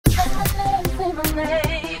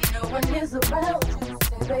is around you.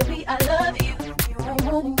 Say, baby, I love you. You ain't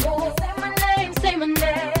running game. Say my name, say my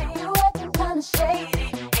name. You acting kinda shady.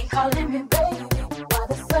 Ain't calling me baby. Why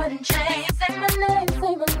the sudden change? Say my name,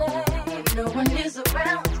 say my name. No one is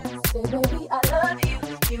around you. Say, baby, I love you.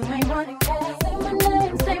 You ain't running game. Say my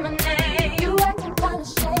name, say my name. You acting kinda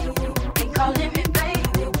shady. Ain't calling me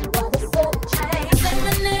baby. Why the sudden change? Say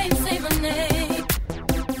my name, say my name.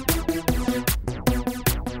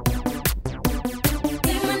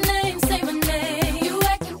 Say my name, say my name. You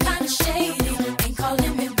acting kinda shady. Ain't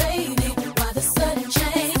calling me baby. Why the sudden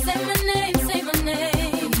change? Say my name, say my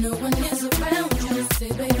name. No one is around you.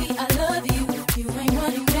 Say, baby, I love you. You ain't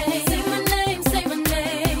running game. Say my name, say my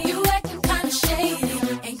name. You acting kinda shady.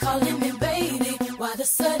 Ain't calling me baby. Why the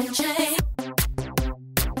sudden change?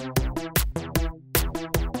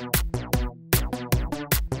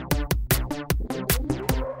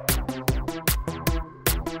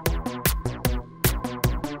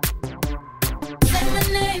 Say my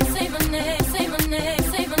name, say my name, say my name,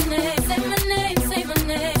 say my name, say my name, say my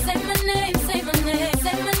name, say my name, say my name,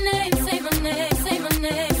 say my name, say my name, say my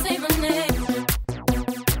name, say my name.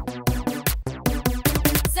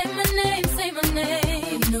 Say my name, say my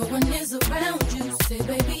name. No one is around you. Say,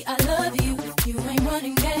 baby, I love you. You ain't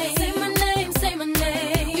running game. Say my name, say my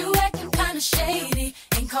name. You acting kinda shady.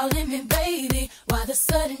 Ain't calling me baby. Why the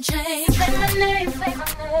sudden change? Say my name, say my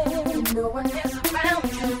name. No one is around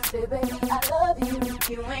you. Say, baby, I love you.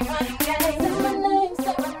 You ain't running game.